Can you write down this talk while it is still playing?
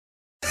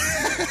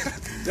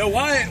Yo,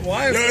 why? Yo,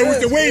 it was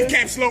the wave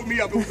cap slowed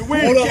me up. It was the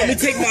wave cap. Hold on, let me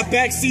take my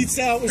back seats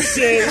out and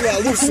shit. We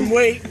gotta lose some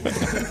weight.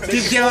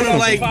 Get down to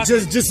like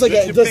just like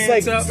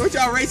What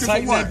y'all racing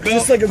for what?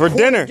 Just like a for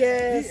dinner.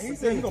 He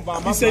said he gonna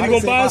buy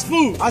his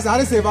food. I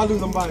didn't say if I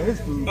lose, I'm buying his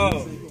food.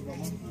 Oh.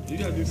 You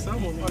gotta do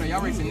something. Hold on,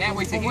 y'all racing that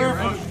way to here,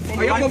 right?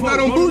 Oh, y'all both got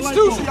on boots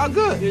too, so y'all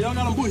good. Yeah, y'all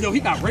got on boots. Yo, he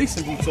got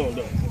racing boots on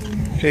though.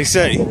 They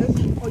say.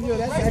 Oh, yeah,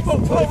 that's extra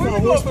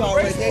 25 horsepower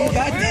right there. You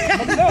got that?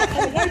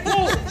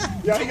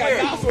 Yo, he got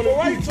gas on the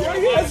right, so right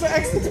here. That's an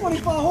extra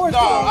 25 horsepower.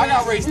 No, I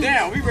got raced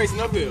down. We racing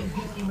uphill.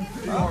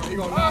 He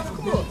gonna knock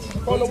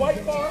from the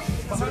white car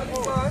behind the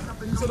car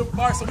to the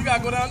bar, so we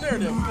gotta go down there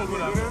then. We gonna go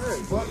down there.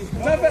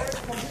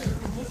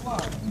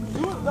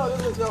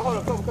 No, hold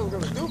on, come.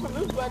 Do for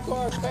this black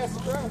car past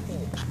the trash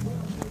can.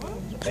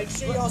 Make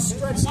sure y'all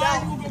stretch Why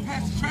out. you gonna go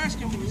past the trash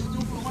can when you just do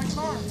it for the white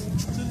car?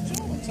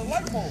 To the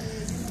light pole.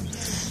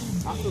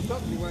 I feel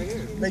comfortable right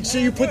here. Make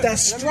sure you put that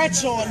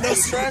stretch on.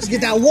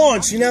 Get that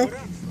launch, you know?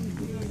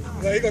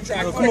 Yeah, he gonna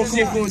try. Come on,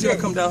 you gotta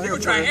come down here.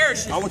 Try air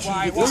shit. I want you to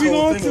get this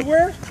whole thing.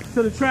 Where?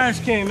 To the trash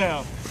can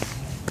now.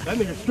 That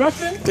nigga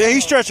stretching? Yeah,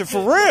 he's stretching for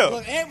real.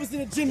 Look, Ed was in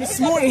the gym this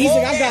morning. He's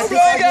like, I got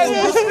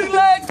this.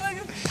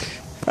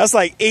 That's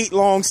like 8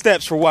 long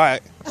steps for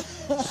Wyatt.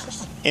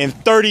 And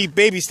 30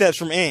 baby steps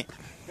from Ant.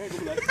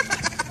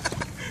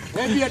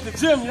 And be at the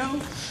gym, yo.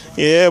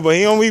 Yeah, but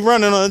he don't be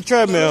running on the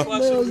treadmill.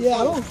 Yeah,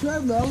 I don't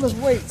treadmill. I lift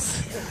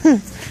weights.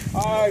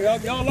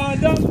 Alright, y'all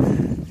lined up?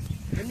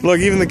 Look,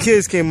 even the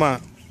kids came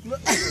out.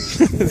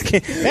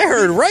 They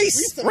heard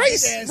race. Right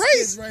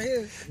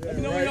here. Let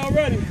me know when y'all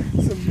ready.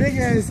 Some big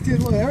ass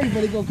kids. Look,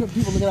 everybody gonna put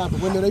people looking out the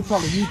window. They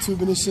probably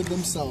YouTubing this shit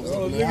themselves.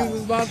 Oh, niggas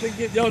is about to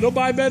get. Yo,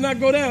 nobody better not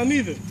go down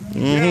neither.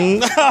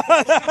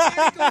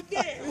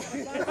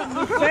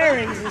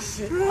 Fairings and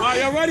shit. Alright,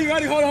 y'all ready?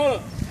 Hold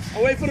on.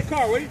 I'll wait for the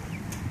car. Wait.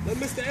 Let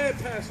Mr. Ed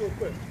pass real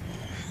quick.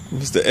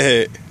 Mr.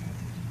 Ed.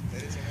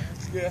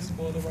 Yeah, that's the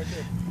ball right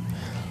there.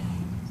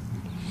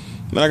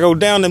 Man, I go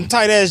down them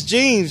tight ass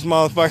jeans,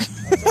 motherfucker.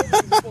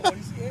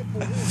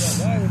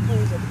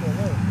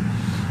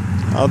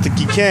 I don't think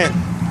you can.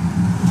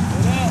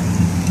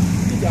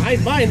 I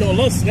ain't buying no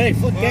lunch today.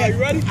 Fuck that. You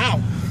ready? Out.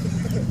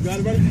 You got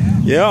it ready?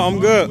 Yeah, I'm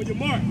good. On your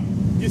mark.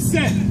 Get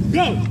set.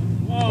 Go.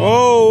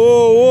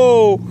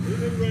 Whoa.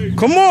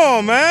 Come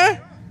on,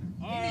 man.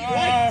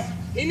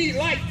 He need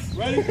lights.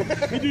 Ready?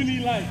 We do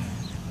need lights.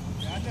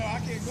 I know I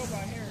can't go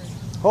by here.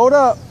 Hold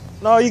up.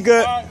 No, you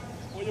good. All right.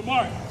 On your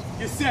mark.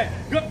 Get set.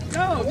 Go. Yo,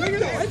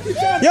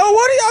 nigga. Yo,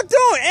 what are y'all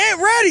doing? Ain't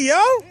ready,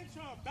 yo.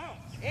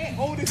 And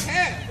hold his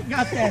head.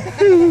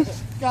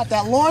 Got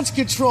that launch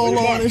control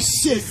on and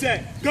shit. Get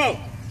set. Go.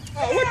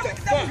 Oh, what the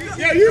fuck?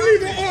 Yeah, you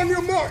leave it on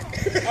your mark.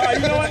 All right,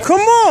 you know what?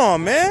 Come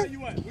on, man. You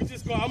what? We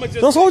just go. I'ma just.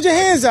 Just hold your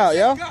hands out,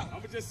 yo.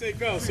 I'ma just say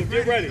go. So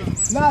get ready.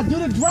 Nah, do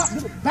the drop. Do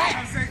the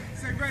back. Say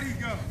ready,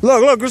 go.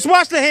 Look, just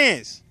watch the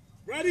hands.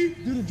 Ready?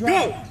 Do the drop.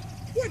 Go.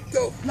 What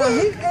the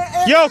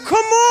fuck? Yo,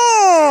 come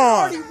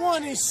on.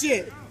 31 and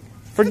shit.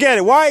 Forget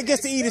it. Wyatt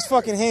gets to eat his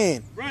fucking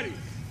hand. Ready?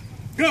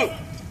 Go.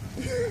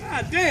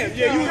 God damn.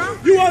 Yeah,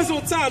 you was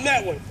on time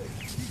that one.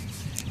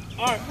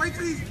 All right. Wait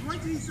till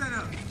he's set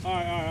up. All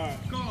right.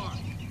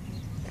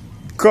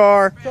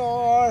 Car.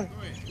 Car.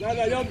 No,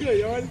 y'all good.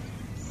 Y'all ready?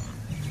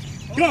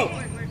 Go.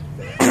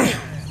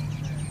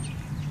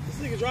 This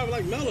nigga driving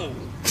like Mello.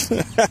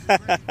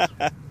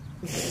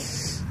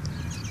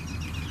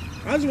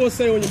 I just want to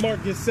say when your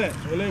mark gets set,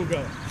 and then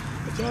go.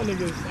 But y'all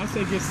niggas, I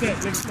say get set.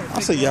 Niggas start I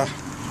say y'all.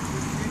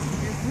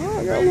 Oh,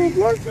 I got a little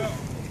blood.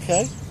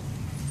 Okay.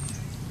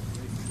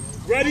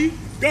 Ready?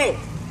 Go.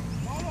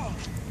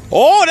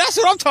 Oh, that's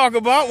what I'm talking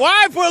about.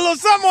 Why put a little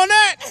something on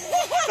that?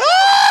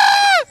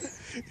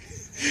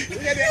 We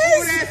got that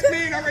old ass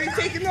man already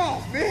taking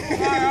off, man. All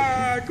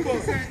right, come on.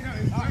 It's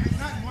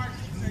not Mark.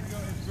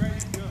 It's ready,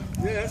 go.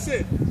 Yeah, that's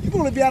it. You're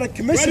going to be out of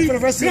commission Ready? for the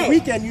rest of Go. the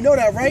weekend. You know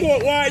that, right? Come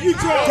on, why you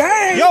try?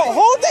 Dang. Yo,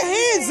 hold the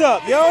hands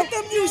up, yo. Let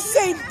them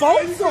Usain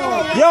Bolt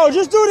on. Yo,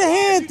 just do the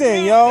hand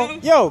thing, yo.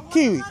 Yo,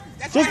 Kiwi.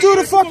 Just do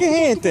the fucking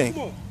hand thing.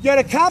 Yo,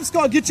 the cops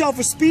going to get y'all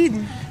for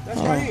speeding.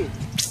 That's right.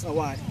 Oh,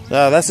 why?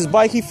 That's his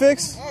bike he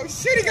fixed? Oh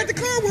shit, he got the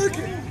car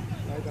working.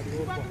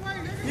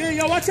 Yeah,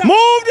 yo, watch out.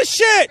 Move the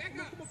shit!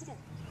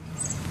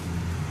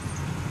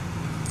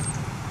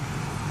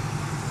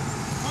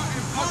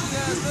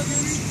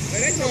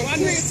 It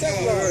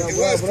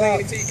was clean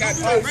until you got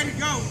to ready,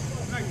 go.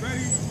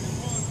 Ready.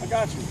 I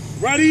got you.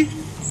 Ready?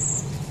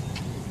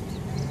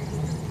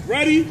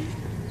 Ready?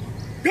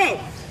 Go.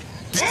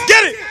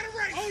 Get it!